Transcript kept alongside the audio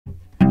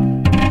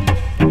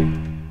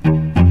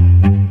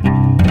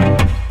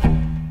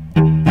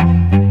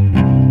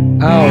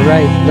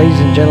ladies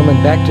and gentlemen,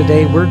 back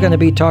today. We're going to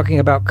be talking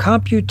about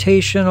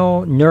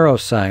computational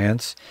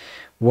neuroscience,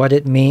 what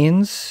it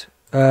means,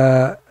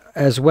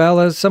 as well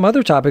as some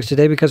other topics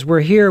today, because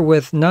we're here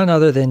with none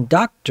other than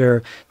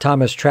Dr.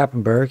 Thomas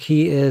Trappenberg.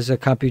 He is a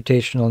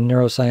computational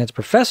neuroscience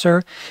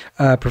professor,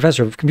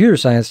 professor of computer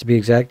science to be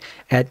exact,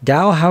 at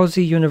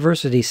Dalhousie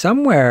University,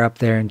 somewhere up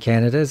there in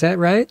Canada. Is that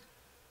right?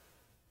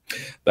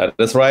 That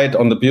is right,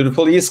 on the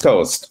beautiful East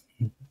Coast.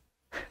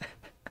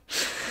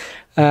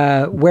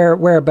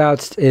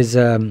 Whereabouts is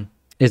the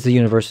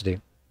university?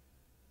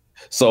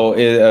 So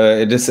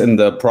it is in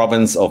the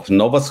province of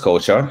Nova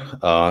Scotia,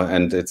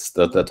 and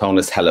the town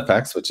is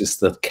Halifax, which is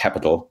the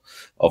capital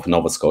of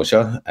Nova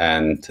Scotia,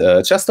 and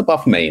just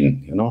above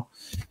Maine, you know.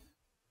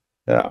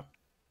 Yeah.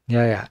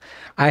 Yeah.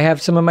 I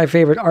have some of my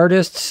favorite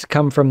artists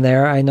come from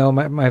there. I know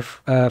my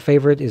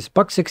favorite is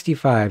Buck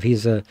 65.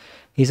 He's a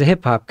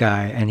hip hop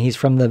guy, and he's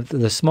from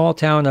the small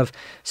town of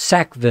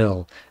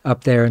Sackville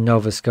up there in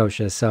Nova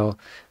Scotia. So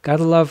got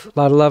a lot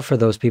of love for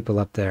those people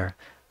up there.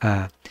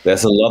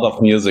 There's a lot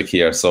of music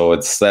here, so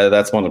it's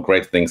that's one of the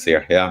great things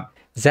here. Yeah.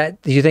 Do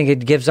you think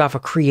it gives off a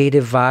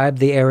creative vibe,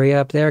 the area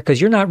up there?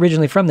 Because you're not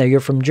originally from there. You're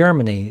from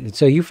Germany,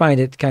 so you find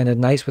it kind of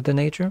nice with the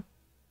nature.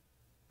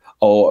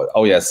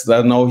 Oh yes.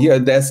 No, here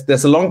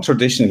there's a long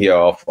tradition here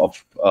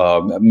of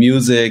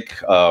music.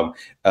 There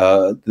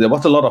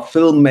was a lot of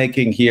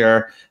filmmaking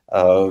here,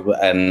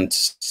 and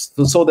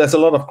so there's a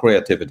lot of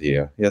creativity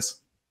here. Yes.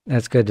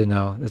 That's good to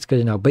know. That's good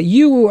to know. But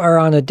you are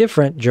on a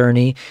different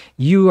journey.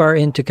 You are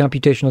into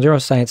computational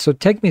neuroscience. So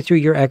take me through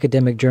your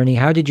academic journey.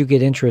 How did you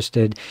get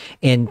interested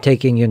in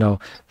taking,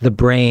 the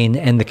brain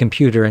and the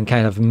computer and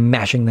kind of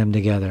mashing them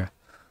together?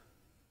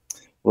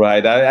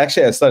 Right. I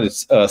started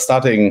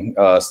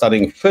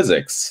studying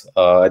physics.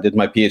 I did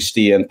my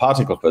PhD in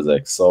particle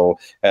physics, so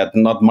I had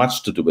not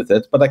much to do with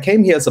it. But I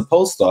came here as a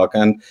postdoc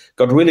and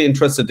got really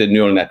interested in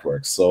neural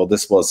networks. So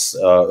this was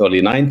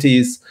early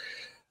 90s.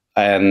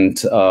 And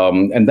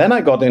then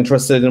I got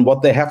interested in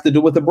what they have to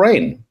do with the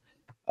brain.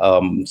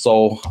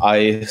 So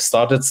I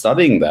started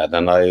studying that,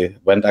 and I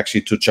went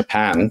actually to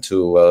Japan,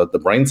 to the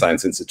Brain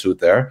Science Institute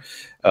there,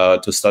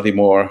 to study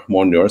more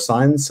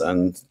neuroscience,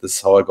 and this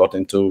is how I got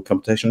into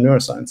computational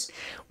neuroscience.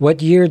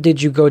 What year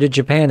did you go to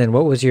Japan, and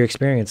what was your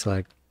experience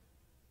like?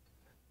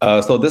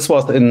 So this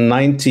was in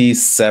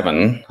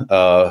 97.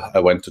 I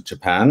went to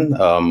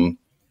Japan.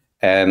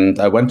 And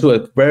I went to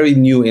a very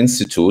new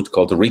institute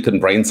called the Recon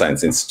Brain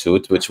Science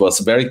Institute, which was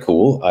very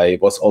cool. I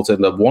was also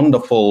in a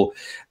wonderful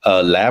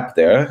lab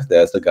there.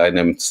 There's a guy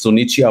named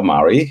Sunichi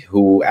Amari,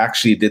 who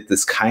actually did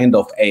this kind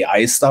of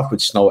AI stuff,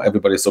 which now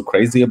everybody's so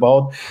crazy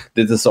about.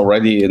 Did this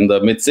already in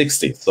the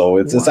mid-60s. So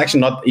it's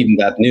actually not even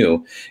that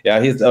new. Yeah,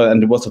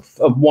 and it was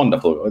a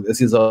wonderful,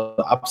 he's an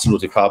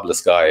absolutely fabulous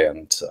guy.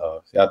 And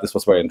yeah, this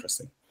was very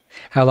interesting.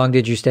 How long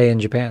did you stay in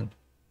Japan?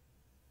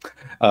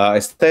 I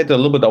stayed a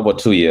little bit over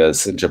 2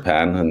 years in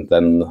Japan, and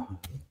then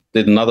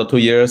did another 2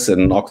 years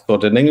in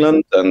Oxford in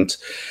England, and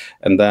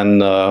then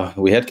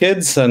we had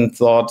kids and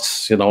thought,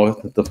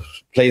 the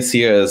place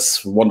here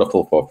is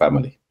wonderful for a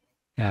family.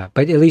 Yeah,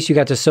 but at least you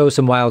got to sow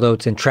some wild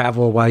oats and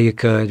travel while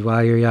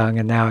you're young.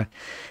 And now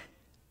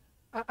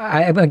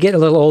I'm getting a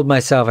little old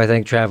myself, I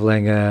think,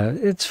 traveling.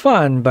 It's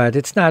fun, but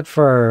it's not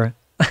for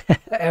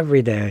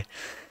every day.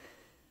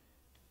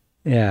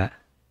 Yeah.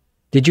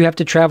 Did you have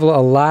to travel a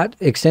lot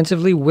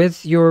extensively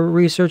with your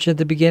research at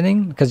the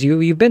beginning? Because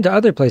you've been to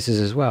other places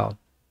as well.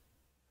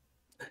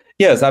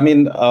 Yes, I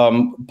mean,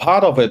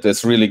 part of it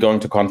is really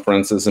going to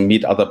conferences and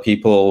meet other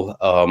people.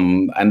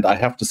 And I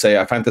have to say,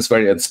 I find this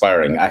very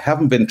inspiring. I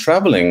haven't been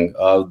traveling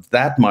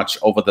that much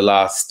over the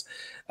last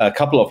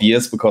couple of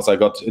years because I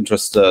got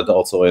interested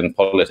also in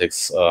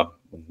politics,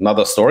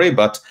 another story.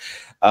 But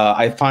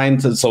I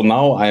find, so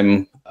now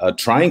I'm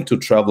trying to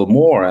travel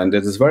more, and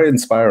it is very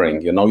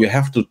inspiring. You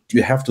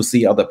have to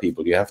see other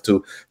people. You have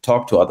to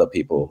talk to other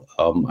people.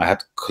 I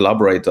had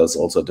collaborators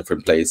also at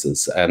different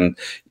places, and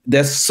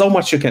there's so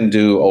much you can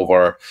do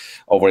over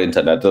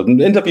internet.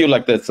 An interview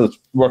like this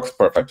works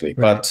perfectly,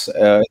 right. But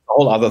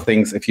all other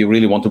things, if you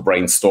really want to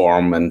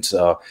brainstorm and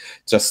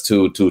just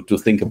to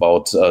think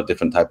about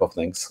different type of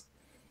things.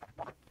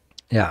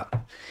 Yeah.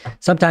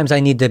 Sometimes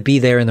I need to be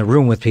there in the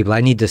room with people.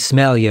 I need to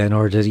smell you in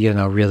order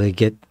to, really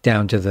get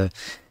down to the.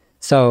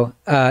 So,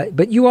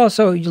 but you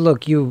also,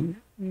 look, you've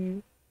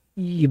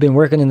been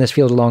working in this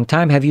field a long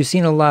time. Have you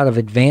seen a lot of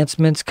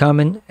advancements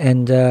come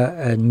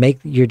and make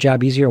your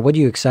job easier? What are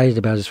you excited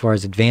about as far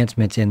as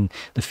advancements in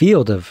the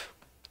field of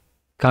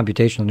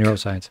computational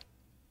neuroscience?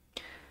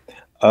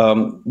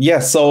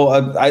 Yes, so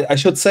I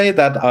should say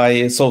that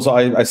I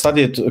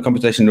studied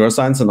computational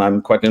neuroscience, and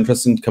I'm quite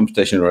interested in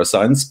computational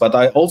neuroscience, but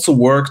I also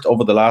worked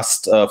over the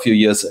last few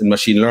years in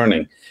machine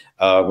learning.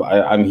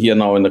 I'm here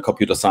now in the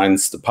computer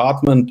science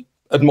department,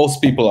 and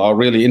most people are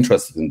really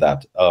interested in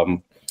that.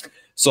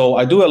 So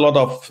I do a lot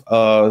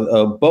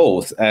of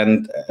both,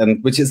 and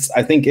which is,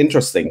 I think,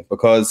 interesting,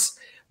 because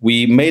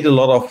we made a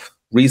lot of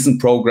recent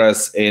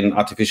progress in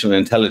artificial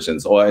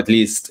intelligence, or at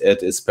least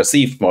it is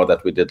perceived more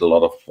that we did a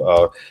lot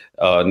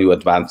of new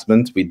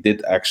advancement. We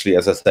did actually,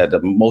 as I said,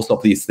 most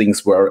of these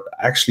things were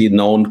actually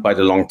known quite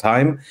a long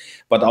time,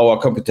 but our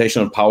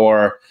computational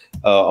power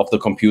of the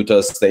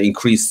computers, they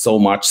increased so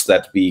much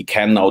that we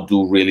can now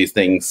do really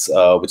things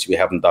which we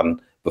haven't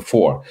done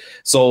before.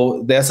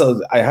 So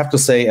I have to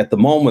say, at the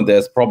moment,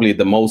 there's probably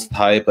the most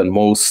hype and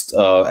most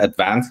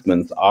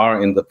advancements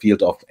are in the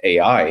field of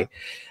AI.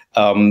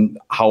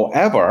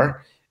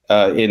 However,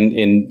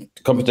 in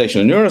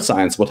computational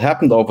neuroscience, what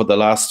happened over the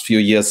last few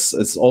years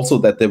is also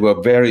that there were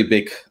very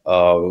big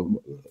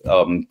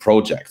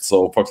projects.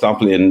 So, for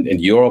example, in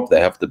Europe,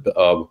 they have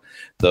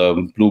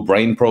the Blue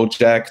Brain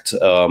project,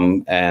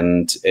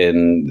 and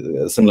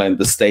similar in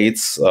the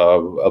States,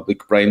 a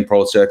big brain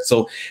project.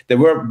 So there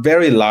were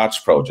very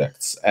large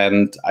projects.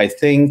 And I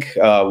think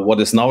what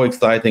is now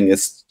exciting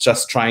is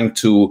just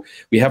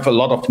we have a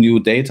lot of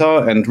new data,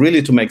 and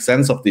really to make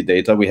sense of the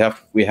data, we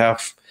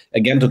have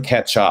again to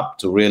catch up,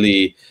 to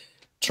really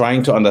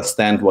trying to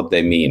understand what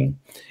they mean.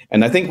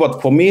 And I think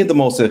what for me the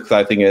most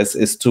exciting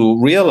is to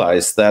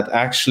realize that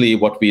actually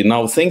what we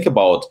now think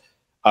about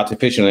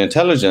artificial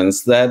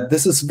intelligence, that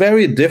this is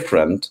very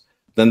different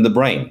than the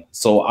brain.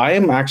 So I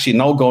am actually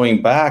now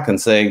going back and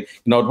saying,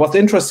 it was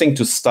interesting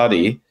to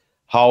study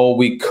how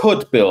we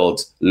could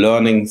build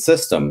learning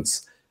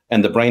systems.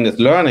 And the brain is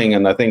learning,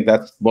 and I think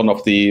that's one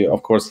of the,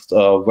 of course,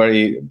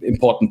 very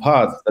important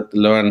parts, that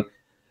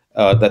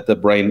that the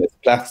brain is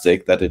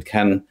plastic, that it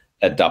can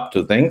adapt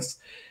to things.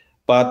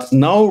 But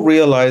now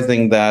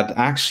realizing that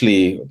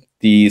actually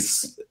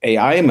these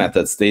AI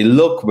methods, they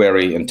look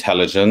very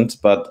intelligent,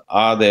 but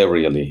are they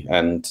really?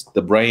 And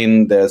the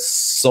brain, there's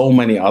so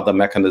many other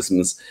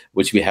mechanisms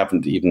which we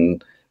haven't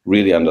even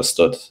really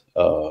understood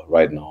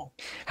right now.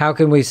 How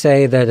can we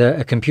say that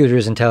a computer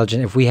is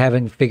intelligent if we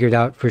haven't figured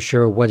out for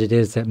sure what it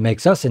is that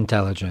makes us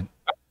intelligent?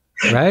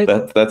 Right?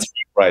 That's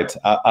right.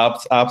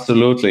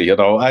 Absolutely.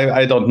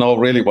 I don't know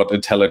really what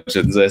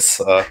intelligence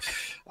is.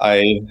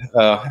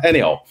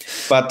 Anyhow,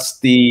 but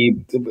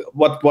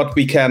what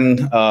we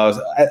can,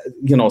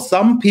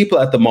 some people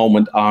at the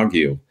moment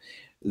argue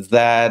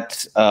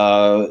that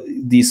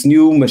these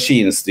new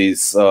machines,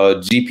 these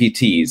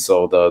GPTs,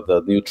 so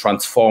the new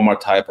transformer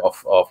type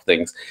of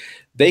things,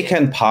 they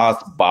can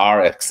pass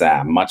bar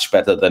exam much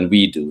better than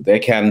we do. They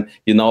can,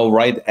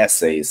 write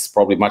essays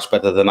probably much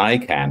better than I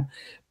can.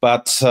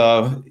 But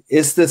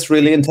is this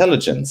really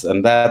intelligence?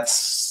 And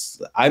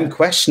I'm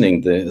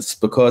questioning this,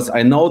 because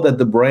I know that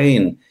the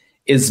brain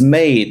is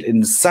made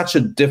in such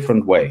a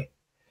different way.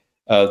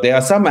 There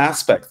are some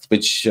aspects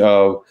which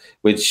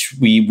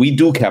we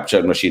do capture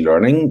in machine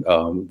learning,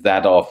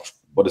 that of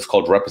what is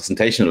called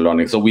representational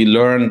learning. So we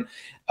learn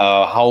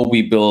how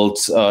we build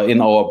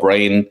in our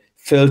brain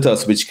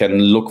filters which can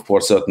look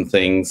for certain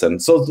things.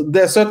 And so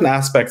there are certain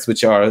aspects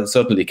which are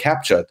certainly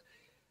captured,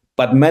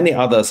 but many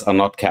others are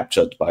not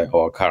captured by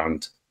our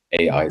current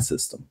AI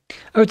system.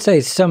 I would say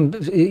some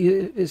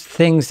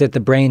things that the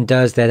brain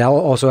does that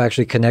also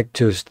actually connect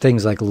to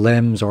things like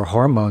limbs or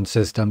hormone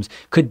systems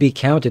could be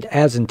counted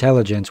as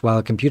intelligence, while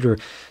a computer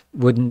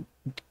wouldn't.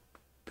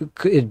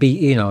 It'd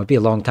be a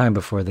long time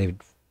before they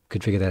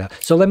could figure that out.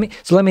 So let me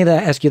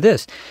ask you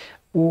this: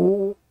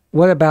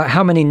 what about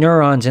how many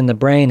neurons in the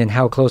brain, and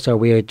how close are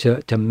we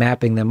to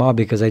mapping them all?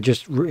 Because I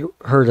just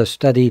heard a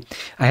study.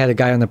 I had a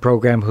guy on the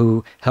program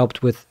who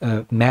helped with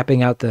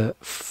mapping out the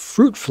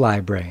fruit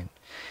fly brain.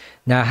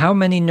 Now, how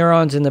many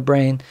neurons in the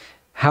brain?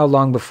 How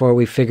long before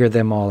we figure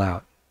them all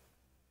out?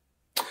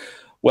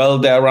 Well,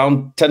 there are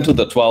around 10 to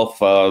the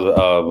 12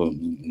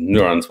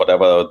 neurons,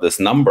 whatever this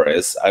number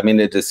is. I mean,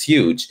 it is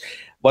huge.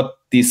 What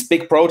this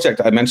big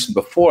project I mentioned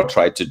before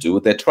tried to do,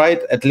 they tried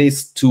at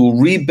least to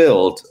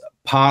rebuild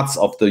parts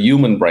of the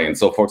human brain.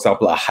 So, for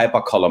example, a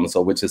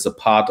hypercolumn, which is a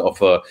part of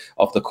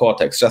the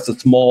cortex, just a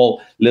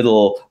small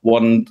little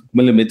 1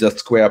 millimeter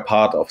square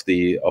part of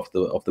the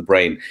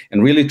brain,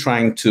 and really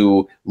trying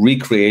to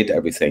recreate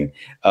everything.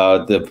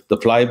 The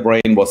fly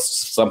brain was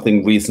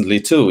something recently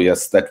too.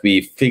 Yes, that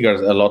we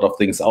figured a lot of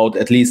things out,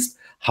 at least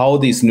how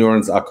these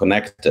neurons are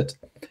connected.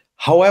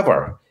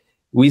 However,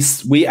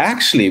 we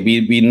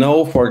actually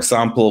know, for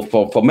example,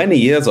 for many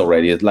years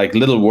already, like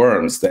little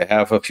worms, they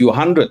have a few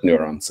hundred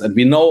neurons, and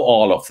we know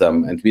all of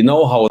them, and we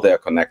know how they're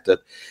connected,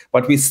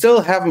 but we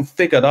still haven't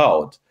figured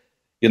out,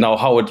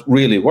 how it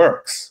really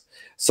works.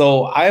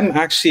 So I'm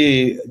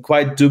actually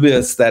quite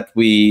dubious that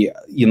we,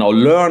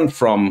 learn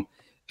from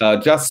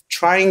just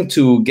trying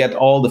to get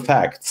all the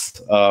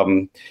facts.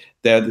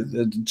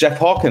 Jeff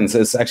Hawkins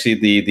is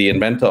actually the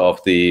inventor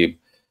of the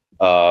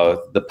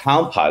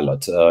Palm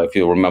Pilot, if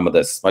you remember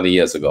this, many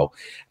years ago.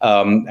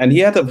 And he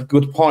had a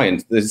good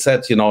point. He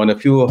said, in a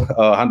few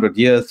hundred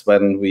years,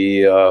 when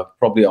we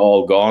probably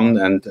all gone,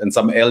 and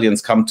some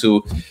aliens come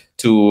to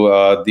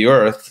the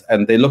Earth,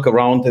 and they look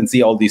around and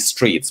see all these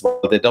streets,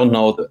 well, they don't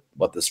know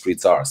what the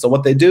streets are. So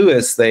what they do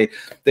is they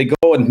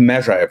go and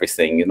measure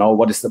everything.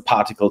 What is the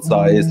particle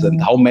size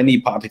and how many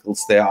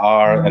particles there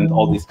are, and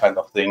all these kind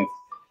of things.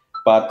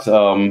 But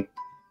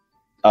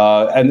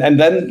and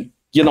then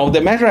they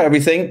measure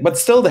everything, but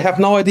still they have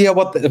no idea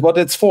what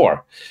it's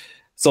for.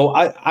 So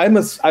I'm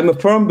a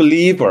firm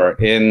believer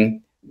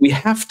in we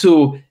have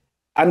to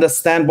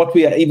understand what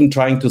we are even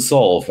trying to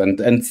solve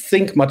and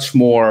think much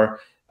more.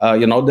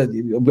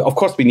 Of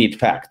course, we need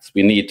facts.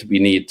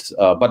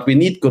 But we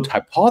need good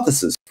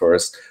hypotheses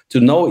first to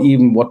know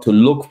even what to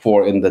look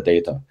for in the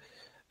data.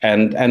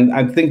 And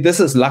I think this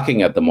is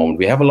lacking at the moment.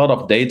 We have a lot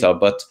of data,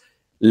 but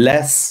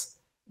less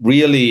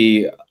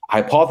really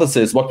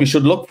hypothesis what we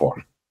should look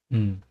for.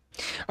 Mm.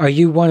 Are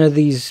you one of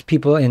these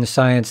people in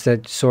science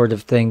that sort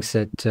of thinks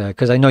that,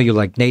 because I know you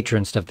like nature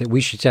and stuff, that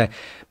we should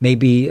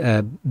maybe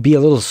be a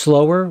little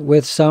slower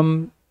with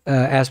some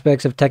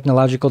aspects of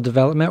technological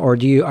development, or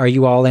are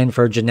you all in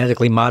for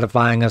genetically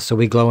modifying us so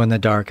we glow in the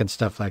dark and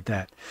stuff like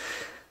that?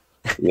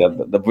 Yeah,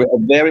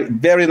 very,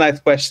 very nice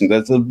question.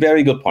 That's a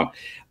very good point.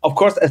 Of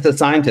course, as a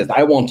scientist,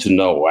 I want to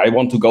know, I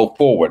want to go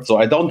forward. So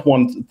I don't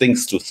want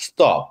things to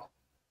stop.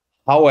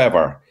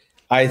 However,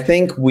 I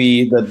think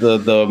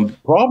the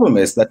problem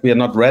is that we are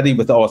not ready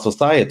with our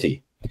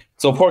society.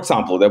 So, for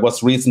example, there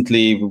was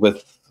recently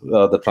with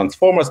the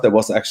Transformers, there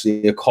was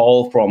actually a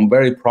call from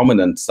very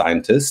prominent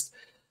scientists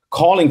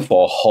calling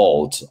for a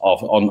halt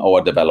on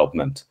our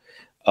development,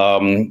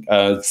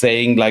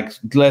 saying like,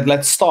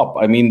 let's stop.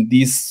 I mean,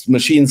 these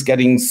machines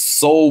getting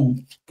so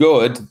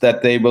good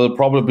that they will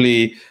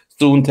probably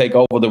soon take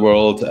over the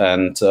world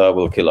and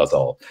will kill us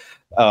all.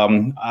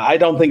 I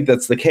don't think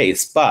that's the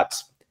case,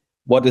 but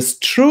what is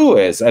true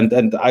is,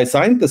 and I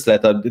signed this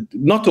letter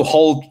not to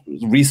hold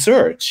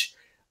research,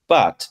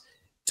 but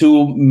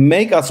to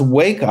make us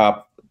wake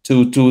up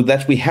to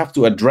that we have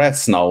to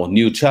address now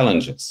new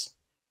challenges.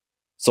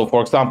 So,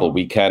 for example,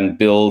 we can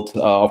build,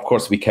 of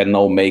course, we can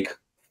now make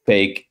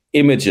fake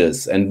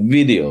images and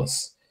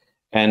videos.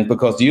 And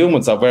because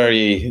humans are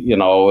very,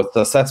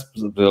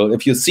 susceptible,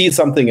 if you see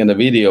something in a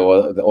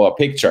video or a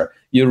picture,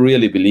 you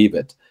really believe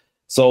it.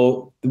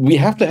 So we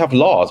have to have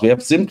laws. We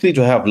have simply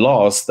to have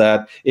laws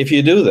that if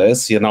you do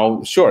this,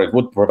 sure, it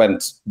would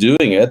prevent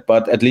doing it,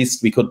 but at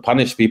least we could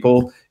punish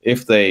people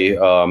if they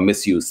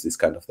misuse these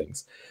kind of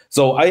things.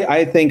 So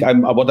I think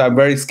what I'm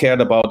very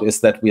scared about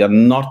is that we are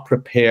not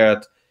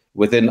prepared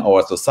within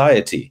our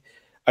society.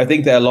 I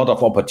think there are a lot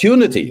of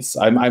opportunities.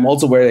 I'm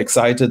also very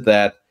excited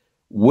that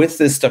with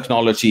these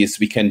technologies,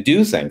 we can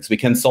do things, we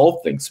can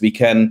solve things, we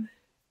can.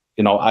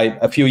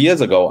 A few years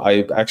ago,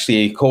 I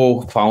actually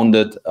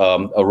co-founded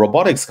a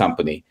robotics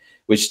company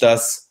which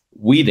does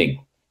weeding.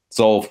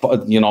 So,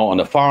 on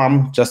a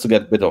farm, just to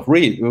get a bit of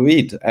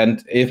weed.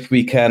 And if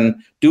we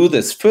can do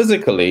this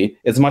physically,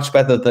 it's much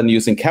better than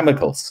using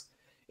chemicals.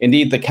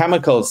 Indeed, the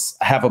chemicals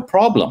have a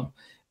problem.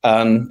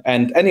 And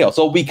anyhow,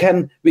 so we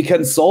can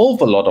solve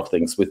a lot of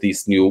things with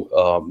these new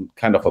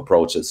kind of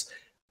approaches.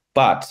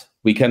 But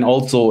we can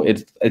also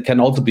it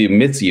can also be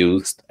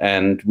misused,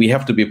 and we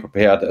have to be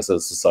prepared as a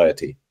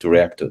society to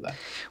react to that.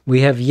 We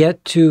have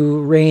yet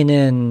to rein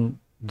in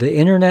the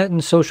internet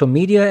and social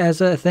media as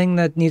a thing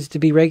that needs to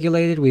be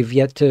regulated. We've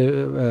yet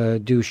to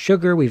do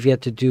sugar. We've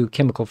yet to do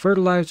chemical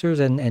fertilizers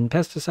and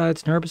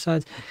pesticides and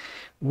herbicides.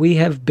 We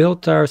have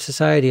built our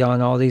society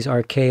on all these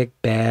archaic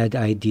bad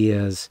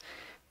ideas,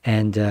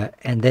 and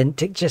then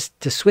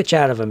to switch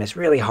out of them is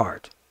really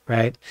hard,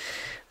 right?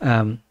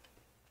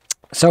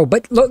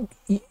 But look,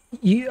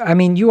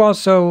 you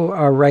also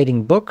are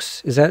writing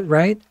books, is that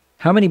right?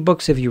 How many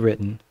books have you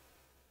written?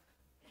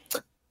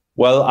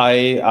 Well,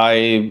 I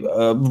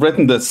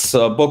written this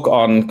book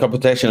on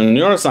computational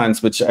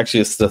neuroscience, which actually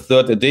is the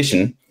 3rd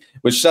edition,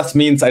 which just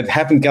means I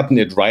haven't gotten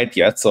it right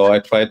yet. So I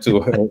try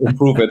to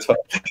improve it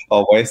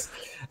always.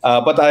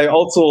 But I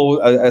also,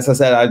 as I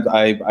said,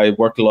 I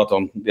worked a lot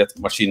on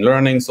machine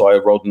learning. So I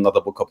wrote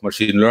another book of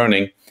machine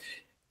learning.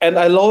 And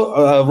I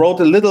wrote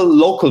a little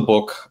local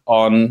book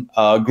on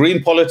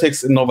green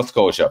politics in Nova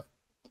Scotia.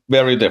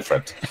 Very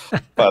different.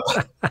 But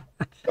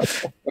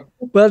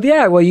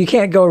Well, you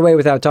can't go away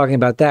without talking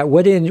about that.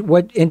 What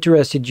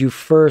interested you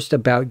first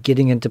about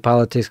getting into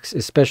politics,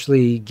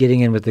 especially getting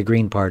in with the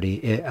Green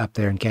Party up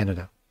there in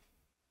Canada?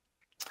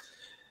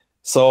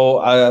 So,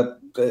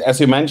 as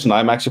you mentioned,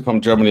 I'm actually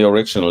from Germany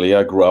originally.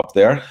 I grew up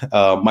there.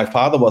 My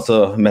father was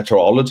a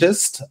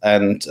meteorologist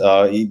and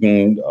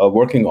even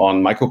working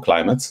on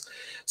microclimates.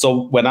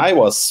 So when I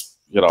was,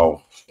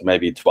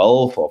 maybe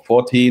 12 or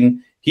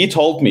 14, he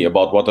told me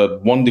about what a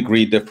 1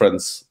 degree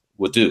difference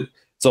would do.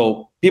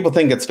 So people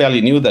think it's fairly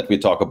new that we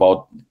talk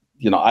about,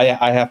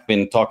 I have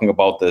been talking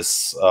about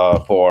this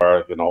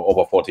for,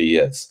 over 40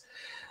 years.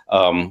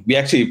 We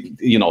actually,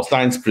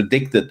 science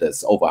predicted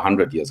this over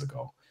 100 years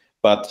ago.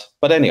 But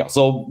anyhow,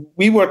 so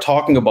we were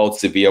talking about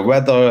severe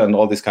weather and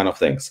all these kind of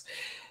things.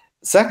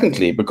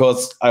 Secondly,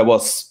 because I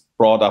was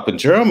brought up in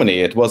Germany,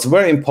 it was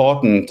very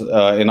important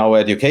in our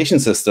education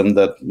system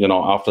that,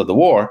 after the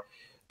war,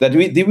 that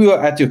we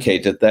were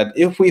educated that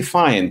if we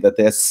find that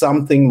there's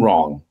something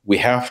wrong, we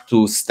have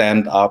to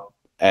stand up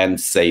and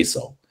say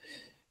so.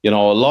 A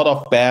lot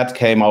of bad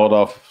came out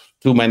of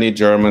too many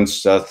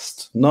Germans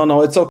just,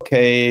 no, it's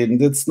okay.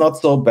 It's not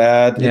so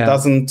bad. Yeah. It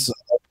doesn't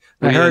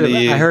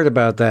really... I heard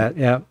about that.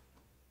 Yeah.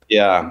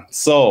 Yeah.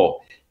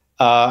 So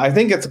I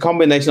think it's a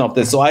combination of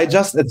this. So I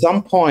just, at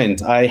some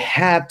point, I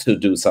had to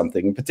do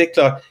something. In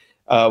particular,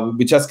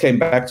 we just came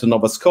back to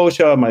Nova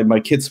Scotia. My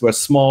kids were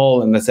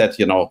small, and I said,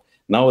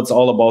 now it's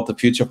all about the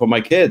future for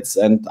my kids,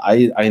 and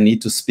I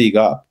need to speak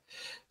up.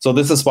 So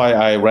this is why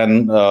I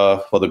ran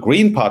for the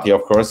Green Party,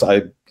 of course.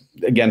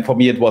 Again, for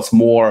me, it was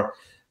more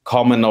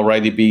common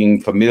already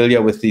being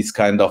familiar with these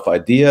kind of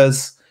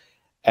ideas.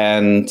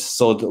 And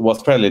so it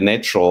was fairly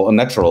natural.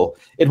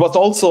 It was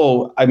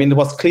also, it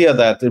was clear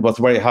that it was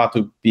very hard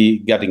to be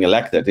getting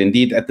elected.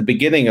 Indeed, at the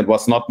beginning, it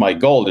was not my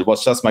goal. It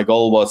was just my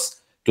goal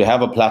was to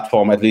have a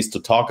platform at least to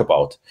talk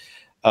about.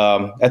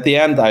 At the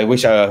end, I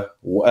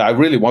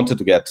really wanted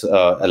to get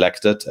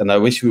elected, and I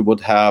wish we would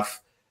have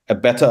a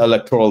better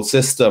electoral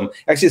system.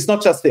 Actually, it's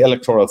not just the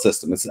electoral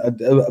system. It's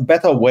a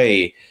better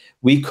way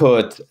we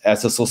could,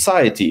 as a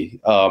society,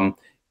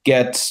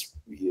 get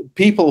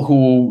people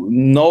who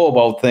know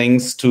about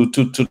things to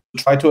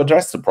try to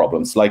address the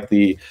problems, like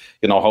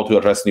how to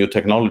address new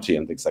technology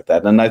and things like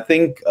that. And I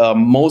think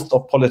most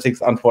of politics,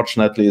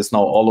 unfortunately, is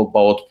now all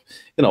about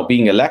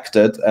being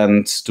elected.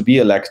 And to be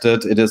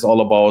elected, it is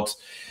all about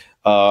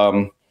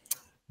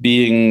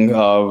being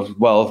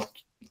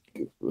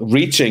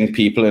reaching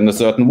people in a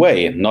certain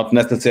way, not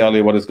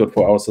necessarily what is good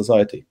for our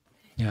society.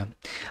 Yeah.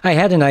 I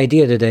had an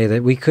idea today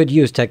that we could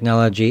use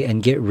technology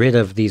and get rid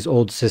of these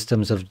old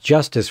systems of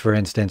justice, for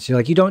instance.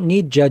 You don't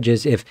need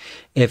judges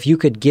if you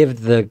could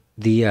give the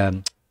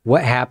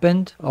what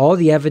happened, all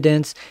the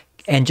evidence,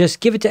 and just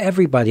give it to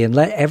everybody and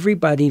let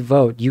everybody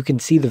vote. You can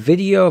see the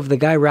video of the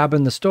guy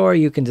robbing the store.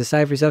 You can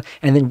decide for yourself.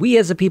 And then we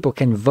as a people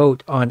can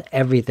vote on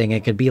everything.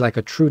 It could be like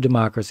a true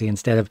democracy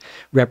instead of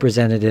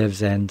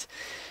representatives and,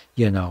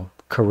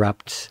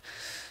 corrupt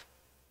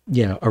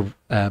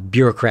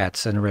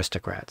bureaucrats and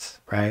aristocrats,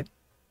 right?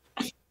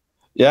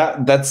 Yeah,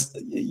 that's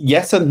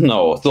yes and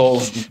no. So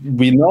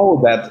we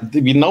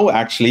know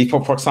actually,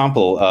 for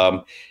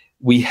example,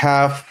 we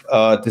have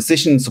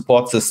decision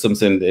support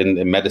systems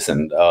in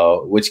medicine,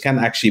 which can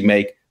actually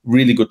make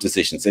really good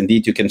decisions.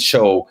 Indeed, you can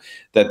show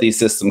that these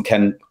systems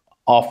can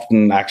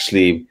often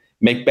actually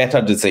make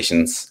better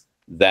decisions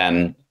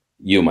than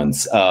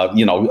humans.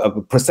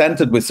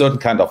 Presented with certain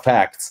kind of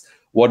facts,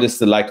 what is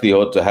the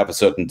likelihood to have a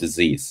certain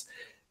disease?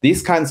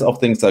 These kinds of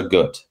things are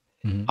good.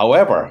 Mm-hmm.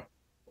 However,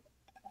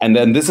 and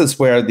then this is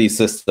where the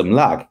system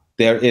lack.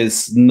 There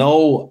is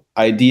no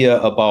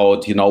idea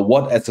about,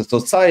 what as a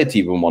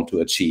society we want to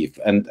achieve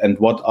and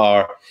what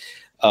are,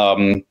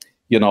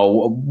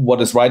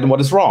 what is right and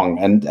what is wrong.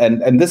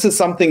 And this is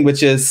something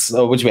which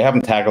we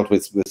haven't tackled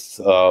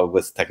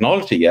with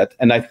technology yet.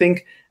 And I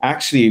think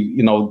actually,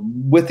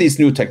 with these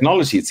new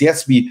technologies,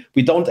 yes, we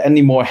don't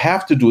anymore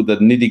have to do the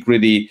nitty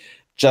gritty.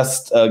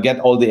 Just get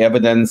all the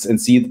evidence and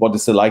see what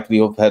is the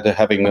likelihood of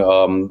having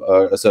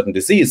a certain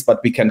disease. But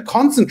we can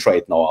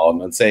concentrate now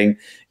on and saying,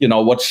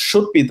 what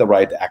should be the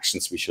right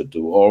actions we should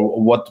do,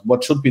 or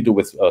what should we do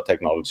with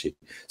technology.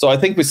 So I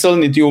think we still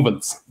need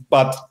humans,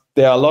 but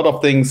there are a lot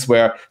of things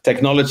where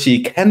technology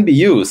can be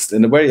used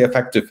in a very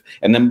effective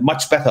and a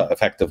much better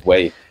effective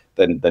way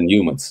than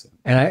humans.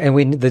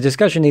 And the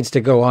discussion needs to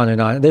go on and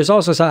on. There's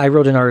also I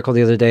wrote an article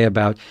the other day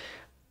about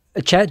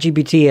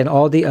ChatGPT and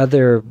all the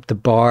other, the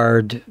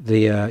Bard,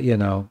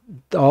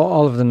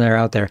 all of them that are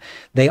out there,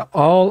 they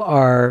all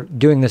are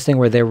doing this thing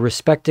where they're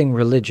respecting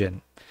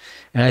religion.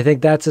 And I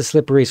think that's a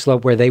slippery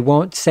slope where they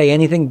won't say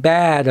anything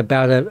bad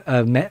about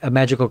a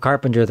magical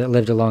carpenter that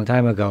lived a long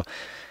time ago.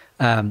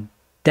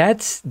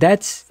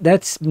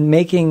 That's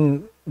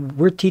making,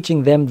 we're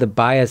teaching them the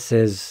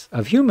biases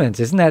of humans.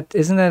 Isn't that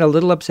a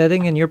little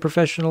upsetting in your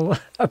professional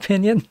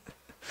opinion?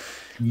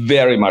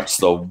 Very much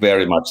so,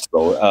 very much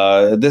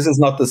so. This is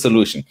not the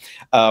solution.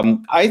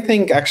 I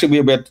think actually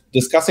we're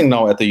discussing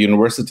now at the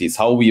universities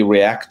how we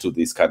react to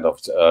these kind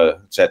of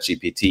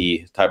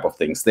ChatGPT type of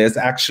things. There's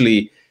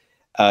actually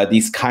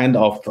these kind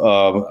of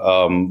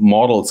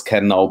models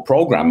can now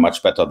program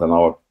much better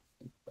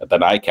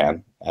than I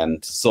can.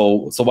 And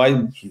so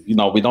why,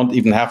 we don't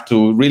even have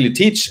to really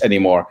teach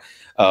anymore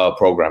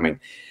programming.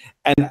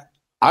 And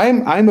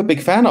I'm a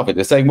big fan of it.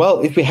 It's saying, well,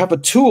 if we have a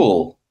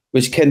tool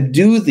which can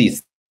do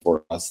these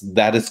for us,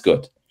 that is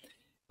good.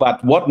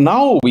 But what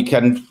now we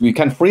can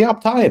free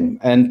up time,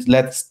 and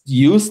let's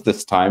use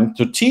this time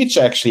to teach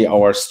actually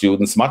our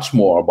students much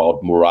more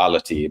about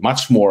morality,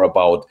 much more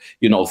about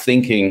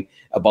thinking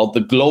about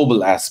the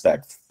global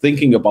aspect,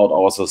 thinking about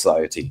our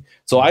society.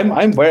 So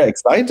I'm very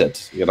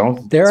excited.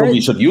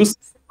 We should use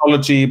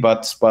technology,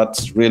 but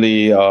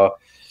really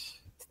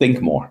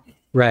think more.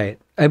 Right.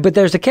 But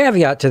there's a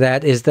caveat to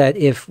that, is that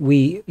if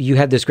you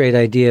had this great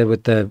idea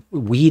with the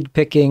weed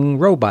picking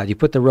robot, you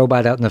put the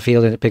robot out in the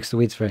field and it picks the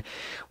weeds for you.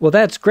 Well,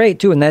 that's great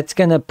too. And that's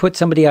going to put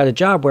somebody out of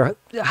job where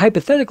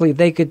hypothetically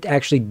they could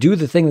actually do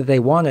the thing that they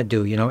want to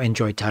do,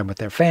 enjoy time with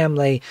their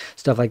family,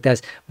 stuff like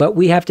that. But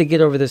we have to get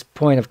over this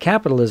point of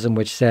capitalism,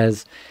 which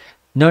says,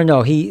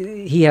 no,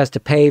 he has to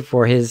pay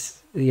for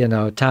his,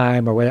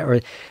 time or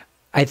whatever.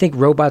 I think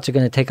robots are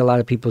going to take a lot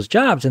of people's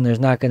jobs, and there's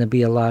not going to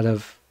be a lot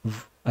of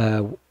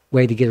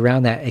way to get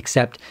around that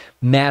except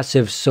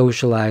massive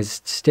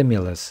socialized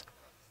stimulus.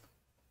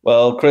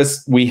 Well,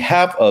 Chris, we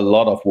have a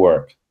lot of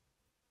work.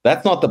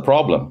 That's not the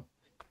problem.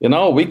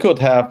 We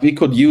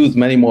could use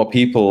many more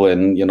people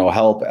and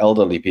help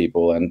elderly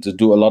people and to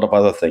do a lot of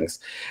other things.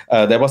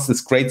 There was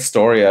this great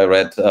story I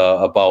read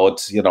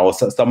about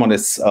someone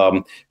is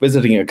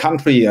visiting a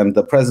country and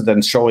the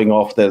president showing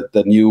off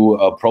the new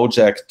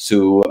project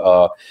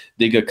to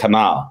dig a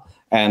canal,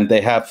 and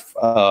they have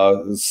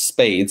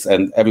spades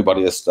and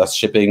everybody is just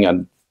shipping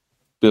and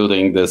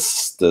building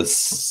this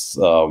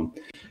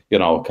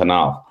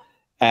canal,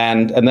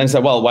 and then they say,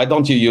 well, why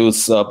don't you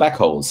use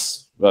backhoes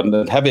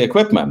and heavy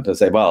equipment? They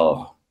say,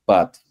 well,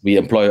 but we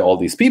employ all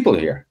these people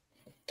here.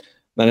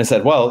 Then I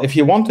said, well, if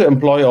you want to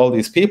employ all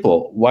these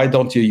people, why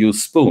don't you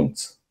use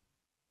spoons?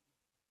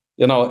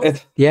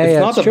 It's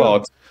not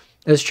about.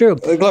 It's true.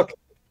 Look,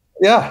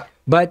 yeah,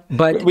 but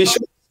we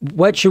should.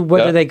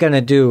 What are they going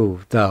to do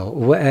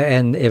though?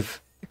 And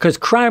because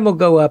crime will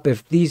go up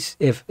if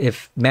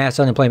mass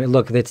unemployment.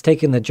 Look, it's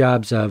taking the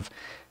jobs of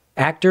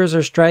actors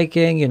are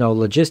striking.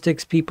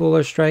 Logistics people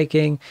are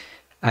striking.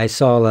 I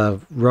saw a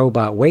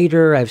robot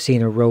waiter. I've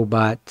seen a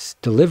robot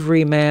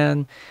delivery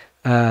man,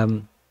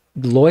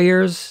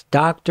 lawyers,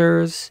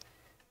 doctors,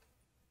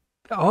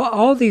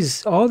 all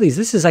these.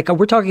 This is like,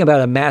 we're talking about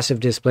a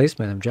massive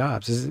displacement of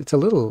jobs. It's a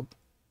little.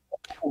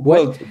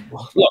 Well,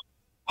 look,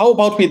 how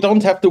about we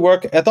don't have to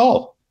work at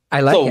all?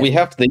 I like it. We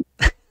have the.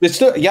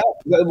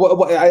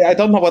 I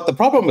don't know what the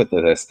problem with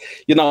it is.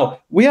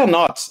 We are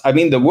not. I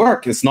mean, the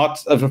work is not.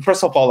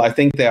 First of all, I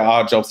think there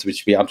are jobs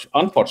which we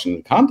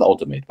unfortunately can't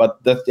automate.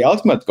 But the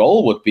ultimate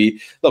goal would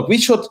be: look, we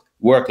should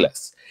work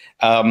less.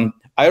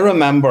 I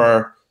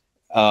remember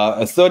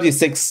a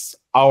 36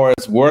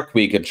 hours work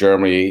week in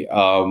Germany,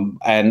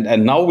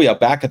 and now we are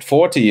back at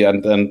 40,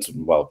 and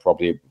well,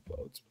 probably.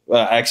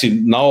 Actually,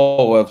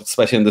 now,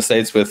 especially in the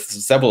States, with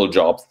several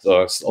jobs,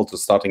 also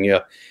starting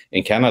here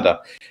in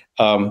Canada.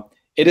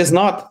 It is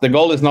not, the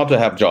goal is not to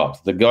have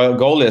jobs. The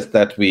goal is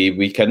that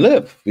we can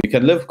live. We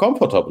can live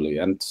comfortably,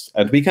 and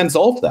we can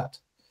solve that.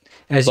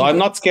 I'm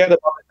not scared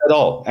about it at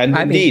all. And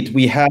indeed,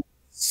 we have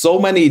so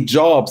many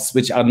jobs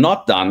which are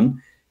not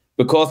done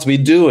because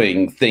we're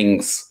doing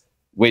things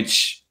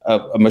which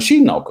a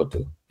machine now could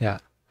do. Yeah.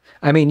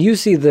 I mean, you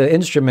see the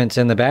instruments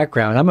in the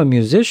background. I'm a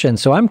musician,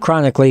 so I'm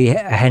chronically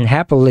and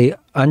happily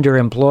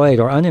underemployed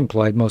or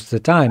unemployed most of the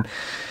time.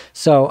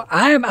 So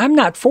I'm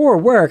not for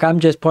work. I'm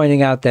just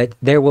pointing out that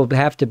there will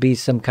have to be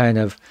some kind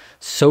of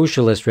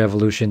socialist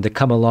revolution to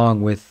come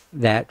along with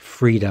that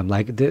freedom,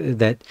 like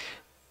we're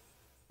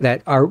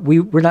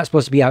not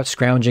supposed to be out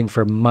scrounging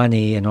for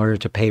money in order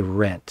to pay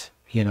rent.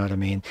 You know what I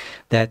mean?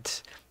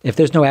 That if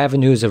there's no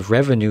avenues of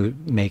revenue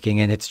making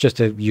and it's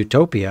just a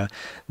utopia,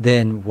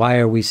 then why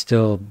are we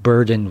still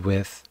burdened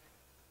with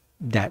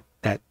that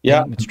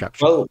payment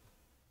structure? Well,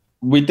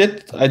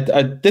 I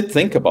did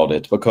think about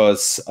it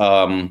because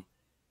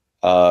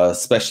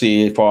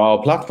especially for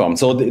our platform.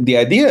 So the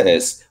idea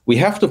is we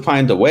have to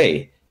find a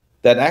way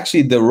that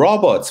actually the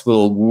robots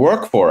will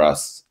work for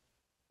us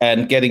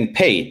and getting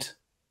paid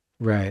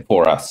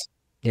for us.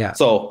 Yeah.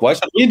 So why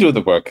should we do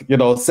the work?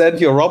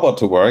 Send your robot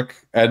to work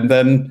and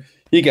then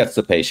he gets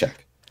the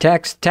paycheck.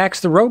 Tax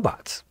the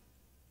robots.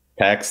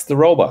 Tax the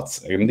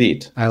robots,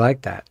 indeed. I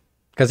like that.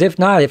 Because if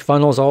not, it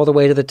funnels all the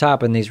way to the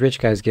top and these rich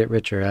guys get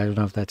richer. I don't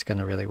know if that's going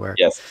to really work.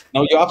 Yes.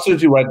 No, you're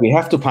absolutely right. We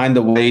have to find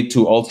a way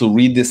to also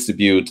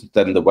redistribute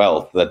then the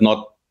wealth, that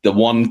not the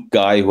one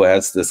guy who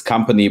has this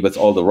company with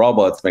all the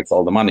robots makes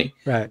all the money.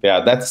 Right.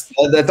 Yeah, that's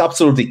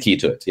absolutely key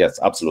to it. Yes,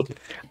 absolutely.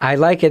 I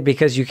like it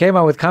because you came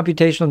out with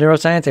computational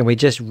neuroscience and we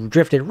just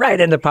drifted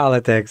right into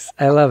politics.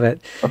 I love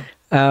it.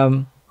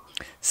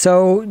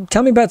 So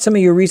tell me about some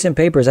of your recent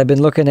papers. I've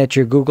been looking at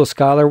your Google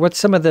Scholar. What's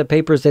some of the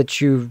papers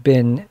that you've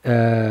been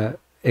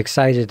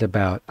excited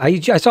about? I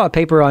saw a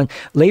paper on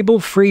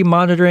label-free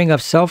monitoring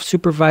of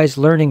self-supervised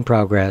learning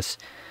progress.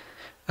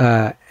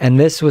 And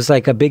this was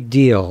like a big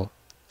deal.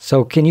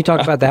 So can you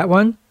talk about that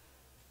one?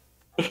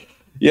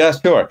 Yeah,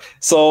 sure.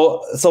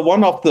 So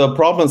one of the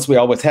problems we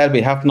always had,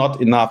 we have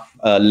not enough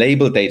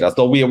label data.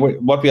 So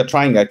what we are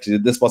trying, actually,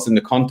 this was in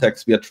the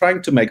context, we are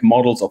trying to make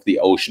models of the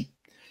ocean.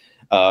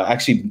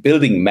 Actually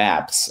building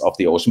maps of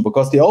the ocean,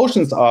 because the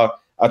oceans are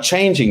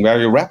changing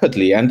very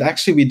rapidly, and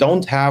actually we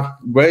don't have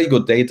very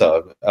good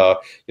data.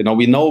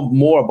 We know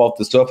more about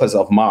the surface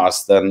of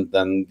Mars than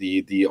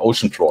the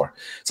ocean floor.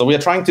 So we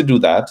are trying to do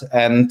that,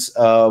 and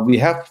we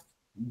have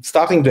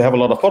starting to have a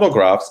lot of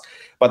photographs,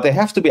 but they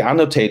have to be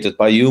annotated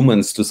by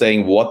humans to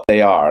saying what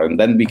they are, and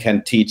then we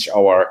can teach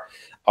our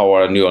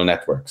neural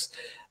networks.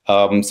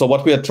 So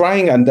what we are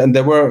trying, and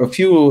there were a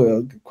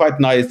few quite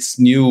nice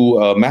new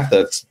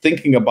methods,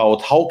 thinking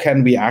about how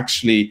can we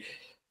actually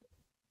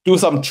do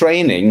some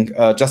training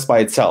just by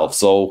itself.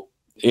 So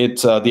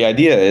the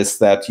idea is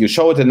that you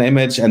show it an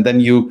image and then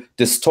you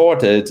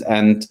distort it,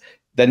 and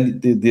then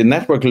the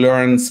network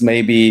learns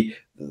maybe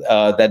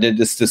that it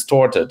is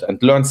distorted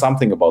and learns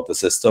something about the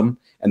system.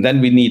 And then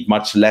we need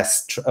much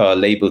less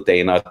labeled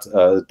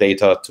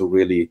data to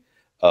really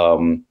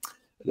do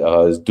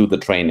the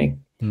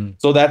training.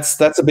 So that's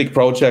a big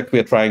project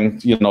we're trying,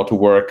 to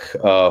work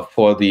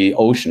for the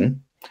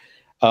ocean.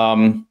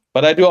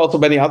 But I do also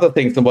many other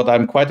things. And what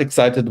I'm quite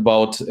excited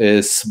about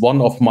is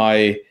one of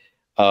my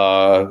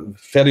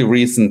fairly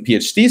recent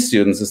PhD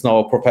students is now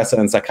a professor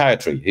in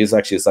psychiatry. He's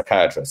actually a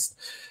psychiatrist.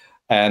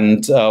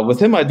 And with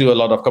him, I do a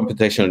lot of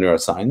computational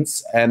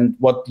neuroscience. And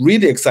what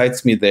really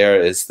excites me there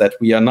is that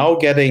we are now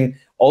getting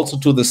also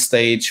to the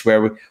stage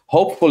where we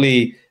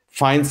hopefully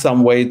find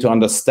some way to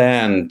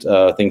understand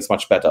things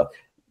much better.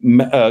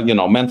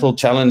 Mental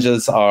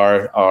challenges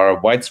are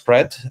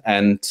widespread,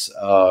 and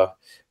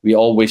we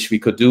all wish we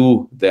could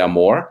do there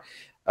more.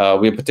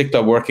 We're in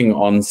particular working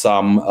on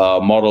some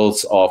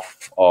models of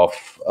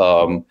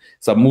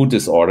some mood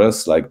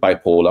disorders like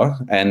bipolar,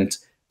 and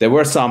there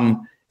were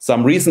some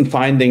recent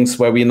findings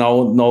where we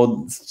now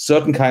know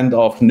certain kind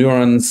of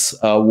neurons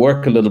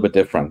work a little bit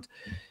different,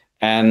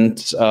 and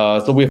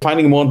so we're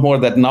finding more and more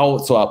that now.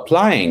 So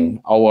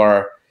applying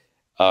our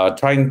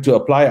trying to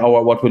apply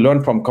what we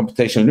learned from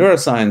computational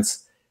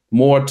neuroscience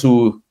more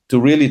to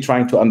really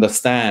trying to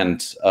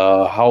understand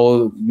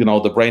how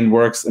the brain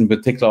works, in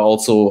particular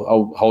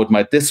also how it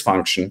might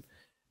dysfunction,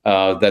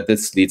 that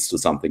this leads to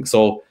something.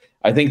 So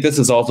I think this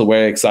is also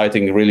very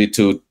exciting, really,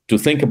 to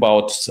think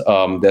about.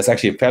 There's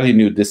actually a fairly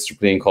new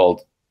discipline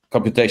called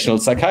computational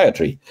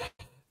psychiatry,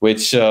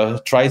 which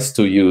tries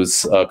to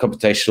use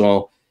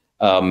computational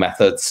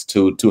methods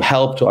to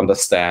help to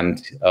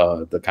understand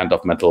the kind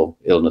of mental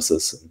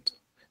illnesses and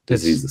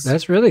diseases.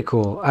 That's really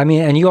cool. I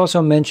mean, and you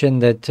also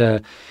mentioned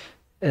that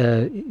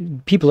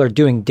people are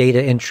doing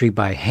data entry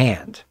by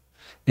hand.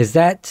 Is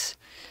that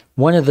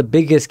one of the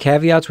biggest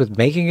caveats with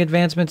making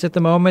advancements at the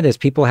moment? Is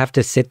people have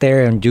to sit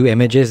there and do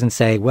images and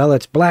say, well,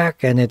 it's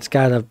black and it's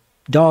got a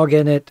dog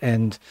in it,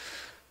 and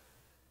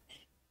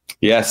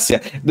yes,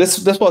 yeah.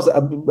 This was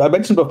I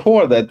mentioned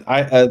before that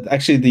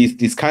actually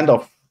these kind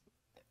of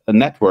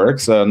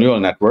networks, neural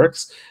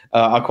networks,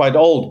 are quite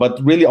old,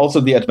 but really also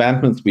the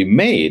advancements we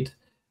made.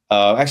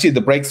 Actually,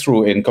 the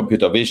breakthrough in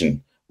computer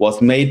vision was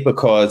made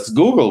because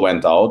Google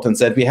went out and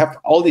said, we have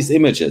all these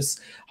images.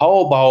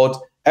 How about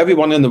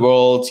everyone in the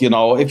world,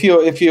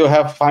 if you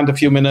find a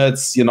few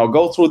minutes,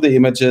 go through the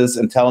images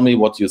and tell me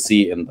what you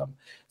see in them.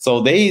 So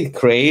they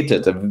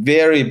created a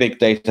very big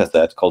data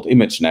set called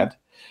ImageNet.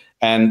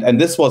 And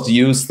this was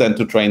used then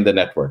to train the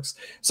networks.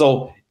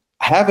 So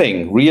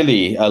having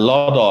really a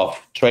lot of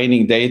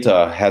training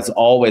data has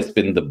always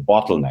been the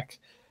bottleneck.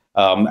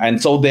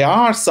 And so there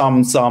are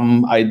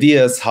some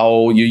ideas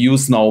how you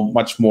use now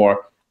much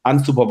more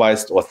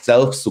unsupervised or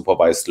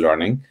self-supervised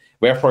learning,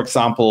 where, for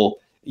example,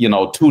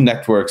 two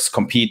networks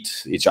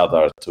compete each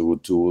other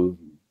to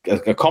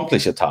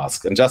accomplish a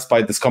task, and just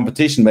by this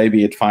competition,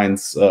 maybe it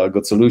finds a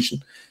good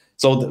solution.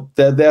 So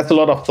there's a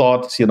lot of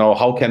thought.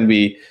 How can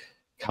we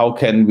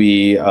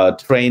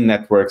train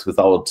networks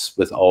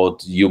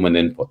without human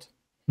input?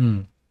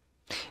 Hmm.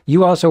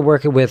 You also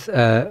work with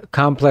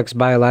complex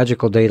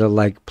biological data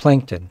like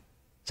plankton.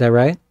 Is that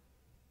right?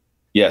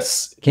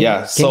 Yes. Can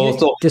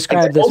you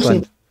describe this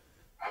one?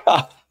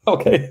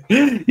 Okay.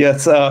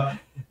 Yes.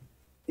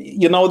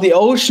 The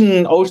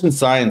ocean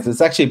science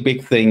is actually a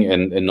big thing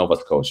in Nova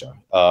Scotia.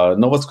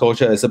 Nova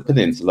Scotia is a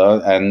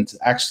peninsula, and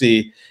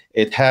actually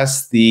it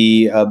has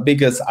the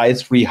biggest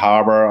ice-free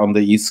harbor on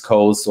the East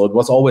Coast. So it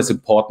was always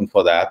important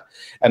for that.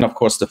 And of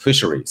course, the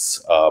fisheries.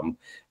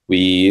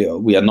 We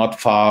are not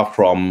far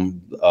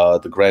from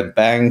the Grand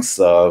Banks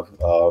out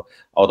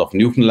of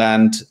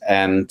Newfoundland,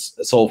 and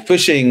so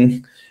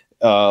fishing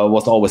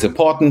was always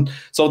important.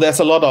 So there's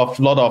a lot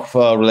of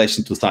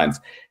relation to science.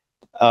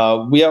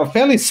 We are a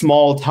fairly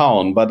small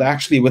town, but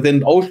actually within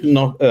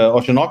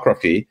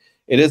oceanography,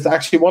 it is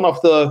actually one of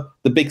the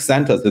big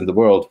centers in the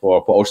world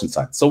for ocean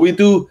science. So we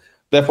do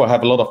therefore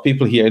have a lot of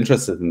people here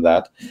interested in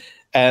that.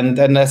 And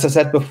as I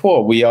said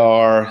before, we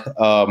are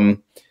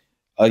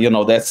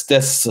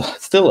there's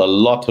still a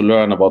lot to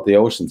learn about the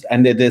oceans,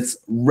 and it is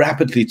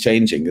rapidly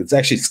changing. It's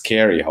actually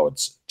scary how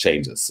it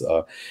changes.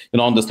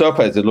 On the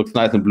surface, it looks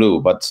nice and blue,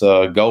 but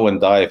go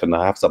and dive, and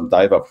I have some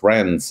diver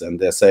friends,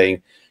 and they're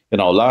saying,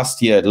 last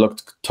year it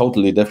looked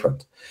totally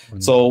different.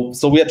 Mm-hmm.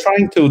 So we are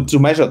trying to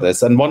measure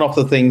this, and one of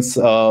the things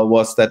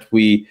was that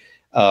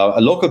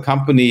a local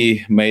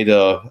company made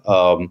a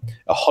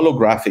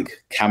holographic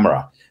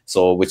camera.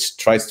 So, which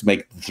tries to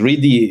make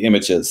 3D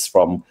images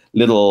from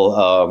little,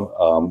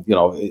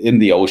 in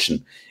the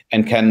ocean,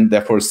 and can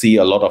therefore see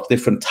a lot of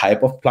different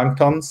type of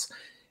planktons.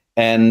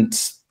 And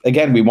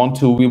again, we want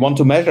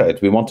to measure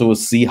it. We want to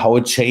see how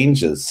it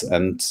changes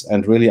and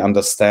really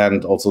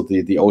understand also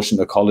the ocean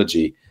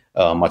ecology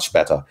much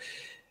better.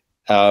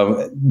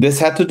 This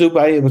had to do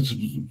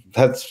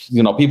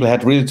people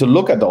had really to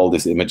look at all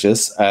these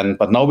images,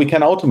 but now we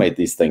can automate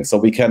these things, so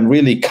we can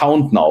really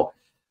count now.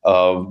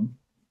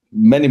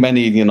 Many,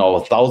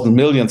 thousands,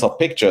 millions of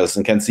pictures,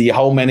 and can see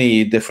how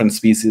many different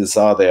species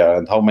are there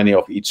and how many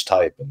of each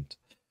type and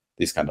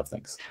these kind of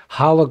things.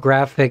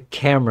 Holographic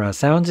camera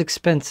sounds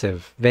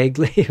expensive,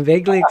 vaguely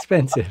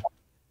expensive.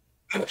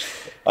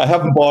 I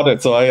haven't bought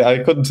it, so I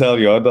couldn't tell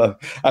you.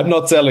 I'm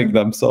not selling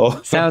them,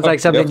 so sounds like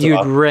something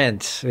you'd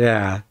rent.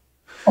 Yeah.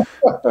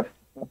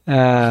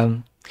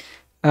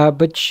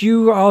 But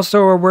you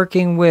also are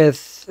working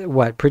with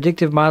what,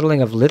 predictive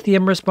modeling of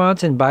lithium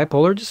response in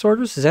bipolar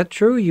disorders? Is that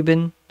true? You've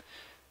been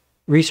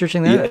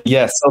researching that?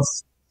 Yes.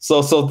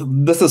 So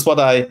this is what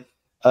I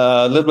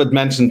a little bit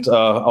mentioned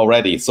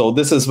already. So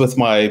this is with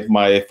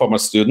my former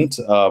student,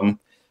 uh,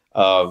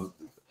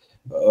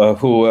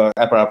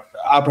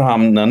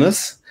 Abraham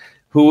Nunes,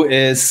 who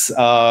is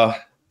a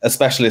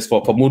specialist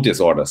for mood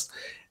disorders.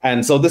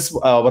 And so this,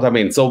 what I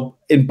mean. So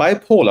in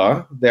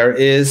bipolar, there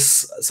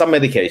is some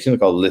medication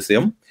called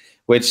lithium,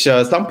 which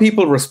some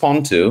people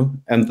respond to,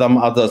 and some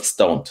others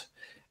don't.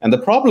 And the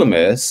problem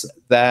is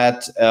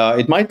that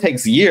it might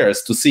take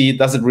years to see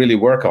does it really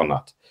work or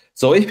not.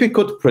 So if we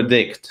could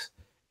predict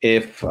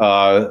if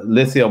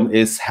lithium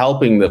is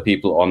helping the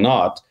people or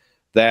not,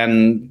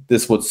 then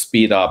this would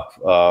speed up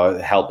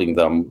helping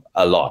them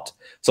a lot.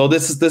 So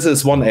this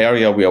is one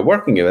area we are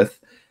working with.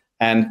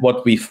 And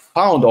what we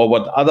found, or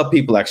what other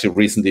people actually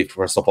recently,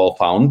 first of all,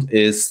 found,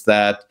 is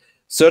that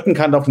certain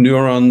kind of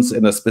neurons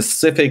in a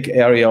specific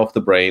area of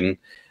the brain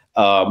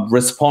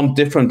respond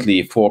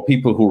differently for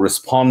people who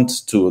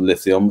respond to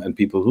lithium and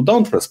people who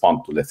don't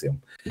respond to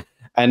lithium.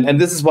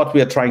 And this is what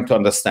we are trying to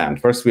understand.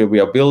 First, we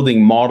are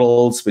building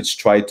models which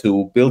try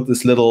to build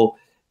this little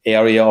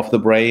area of the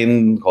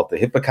brain called the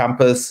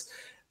hippocampus,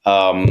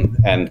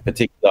 and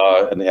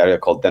particular an area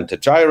called dentate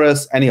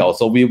gyrus. Anyhow,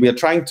 so we are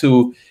trying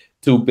to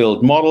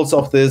build models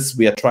of this.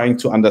 We are trying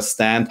to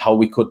understand how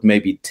we could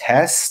maybe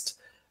test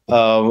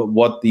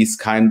what these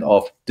kind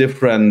of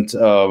different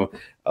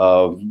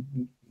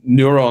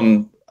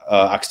neuron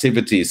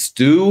activities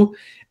do,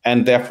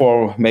 and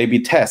therefore maybe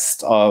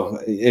test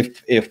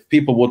if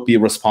people would be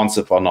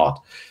responsive or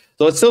not.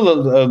 So it's still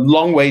a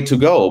long way to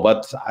go,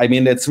 but I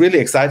mean, it's really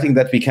exciting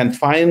that we can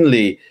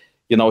finally,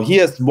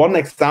 here's one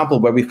example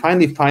where we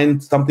finally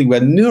find something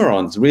where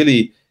neurons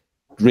really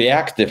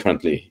react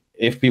differently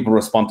if people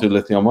respond to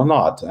lithium or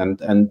not.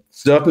 And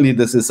certainly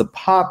this is a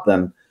part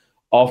then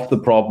of the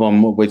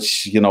problem,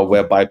 which,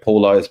 where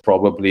bipolar is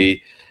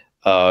probably,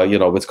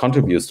 which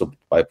contributes to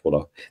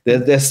bipolar.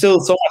 There's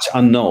still so much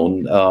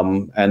unknown,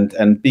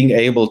 and being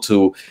able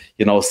to,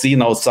 see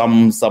now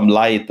some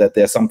light that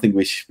there's something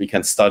which we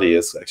can study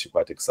is actually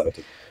quite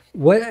exciting.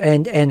 What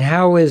and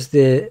how is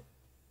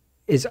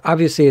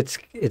obviously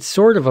it's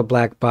sort of a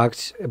black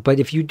box, but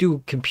if you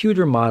do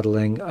computer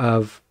modeling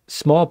of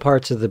small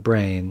parts of the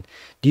brain,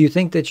 do you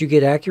think that you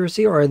get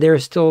accuracy, or are there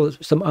still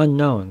some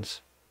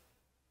unknowns?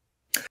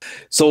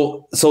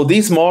 So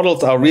these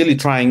models are really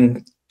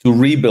trying to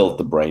rebuild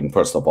the brain,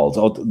 first of all,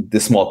 so the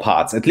small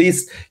parts. At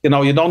least,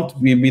 we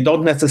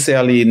don't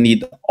necessarily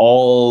need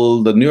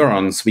all the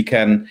neurons. We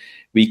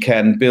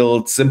can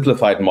build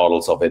simplified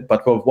models of it.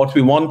 But what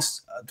we want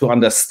to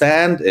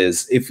understand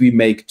is if we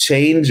make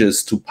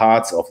changes to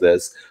parts of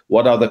this,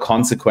 what are the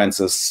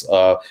consequences,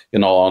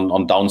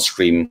 on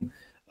downstream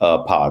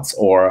parts,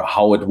 or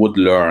how it would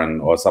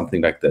learn, or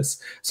something like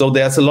this. So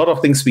there's a lot of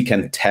things we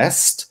can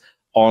test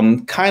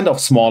on kind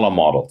of smaller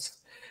models.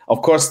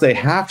 Of course, they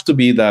have to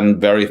be then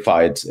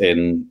verified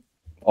in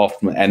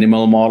often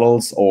animal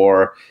models,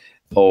 or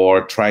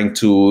trying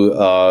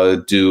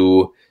to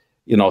do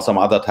some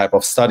other type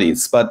of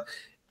studies. But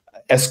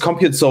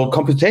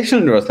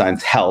computational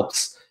neuroscience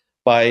helps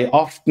by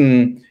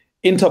often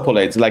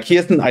interpolates. Like,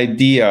 here's an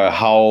idea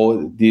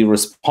how the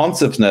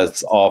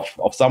responsiveness of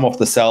some of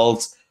the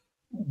cells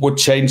would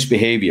change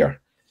behavior.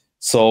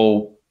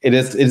 So it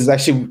is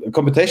actually a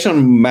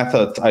computational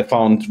method I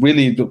found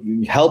really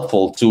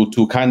helpful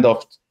to kind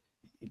of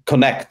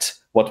connect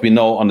what we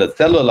know on the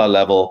cellular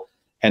level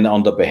and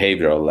on the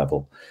behavioral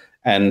level.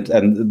 And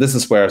this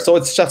is where, so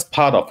it's just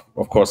part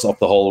of course, of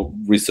the whole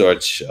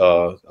research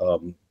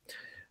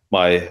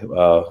my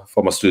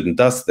former student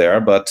does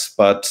there. But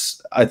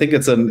I think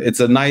it's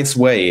a nice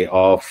way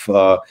of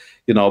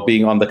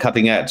being on the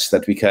cutting edge,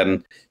 that we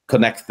can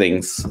connect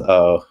things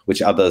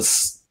which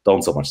others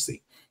don't so much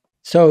see.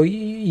 So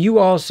you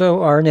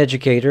also are an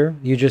educator.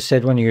 You just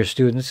said one of your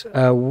students.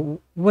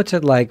 What's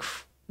it like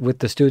with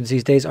the students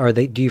these days?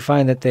 Do you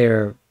find that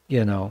they're,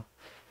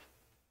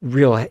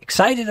 real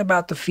excited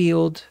about the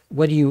field?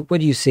 What do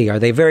you see? Are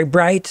they very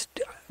bright?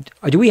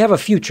 Do we have a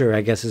future,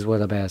 I guess is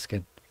what I'm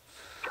asking.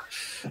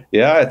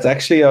 Yeah, it's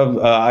actually,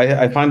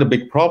 I find a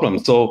big problem.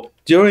 So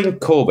during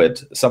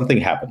COVID, something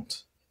happened.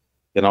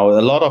 A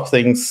lot of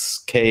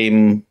things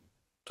came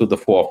to the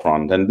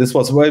forefront, and this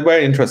was very,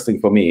 very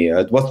interesting for me.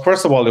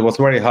 First of all, it was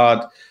very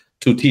hard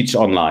to teach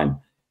online,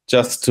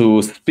 just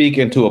to speak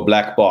into a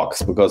black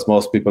box, because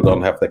most people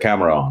don't have the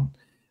camera on.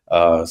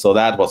 So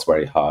that was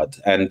very hard.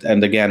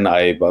 And again,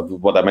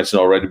 what I mentioned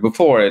already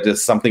before, it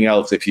is something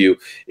else if you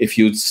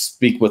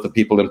speak with the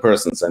people in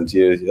person, and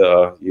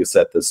you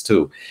said this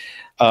too.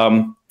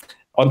 On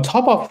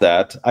top of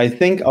that, I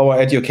think our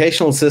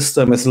educational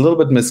system is a little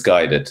bit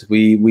misguided.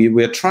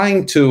 We're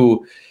trying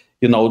to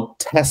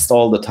test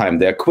all the time.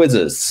 There are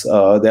quizzes.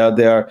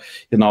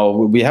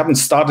 We haven't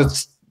started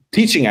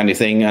teaching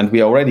anything, and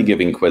we're already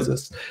giving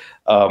quizzes.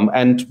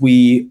 And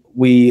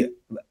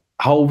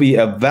how we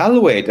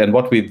evaluate and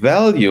what we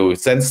value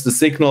sends the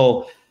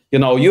signal,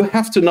 you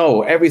have to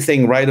know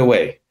everything right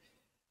away.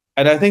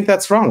 And I think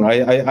that's wrong.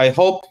 I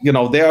hope,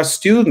 there are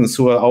students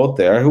who are out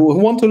there who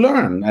want to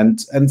learn,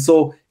 and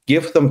so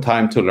give them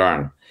time to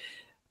learn.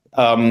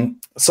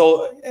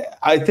 So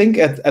I think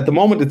at the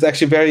moment it's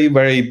actually very,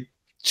 very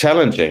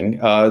challenging.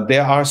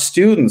 There are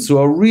students who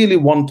are really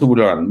want to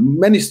learn.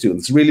 Many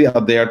students really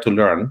are there to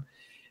learn.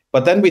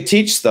 But then we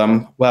teach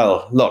them,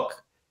 well,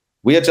 look,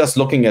 we are just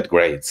looking at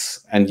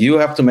grades, and you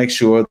have to make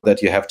sure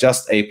that you have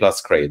just A+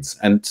 grades.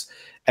 And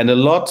a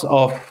lot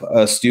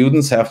of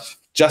students have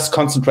just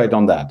concentrate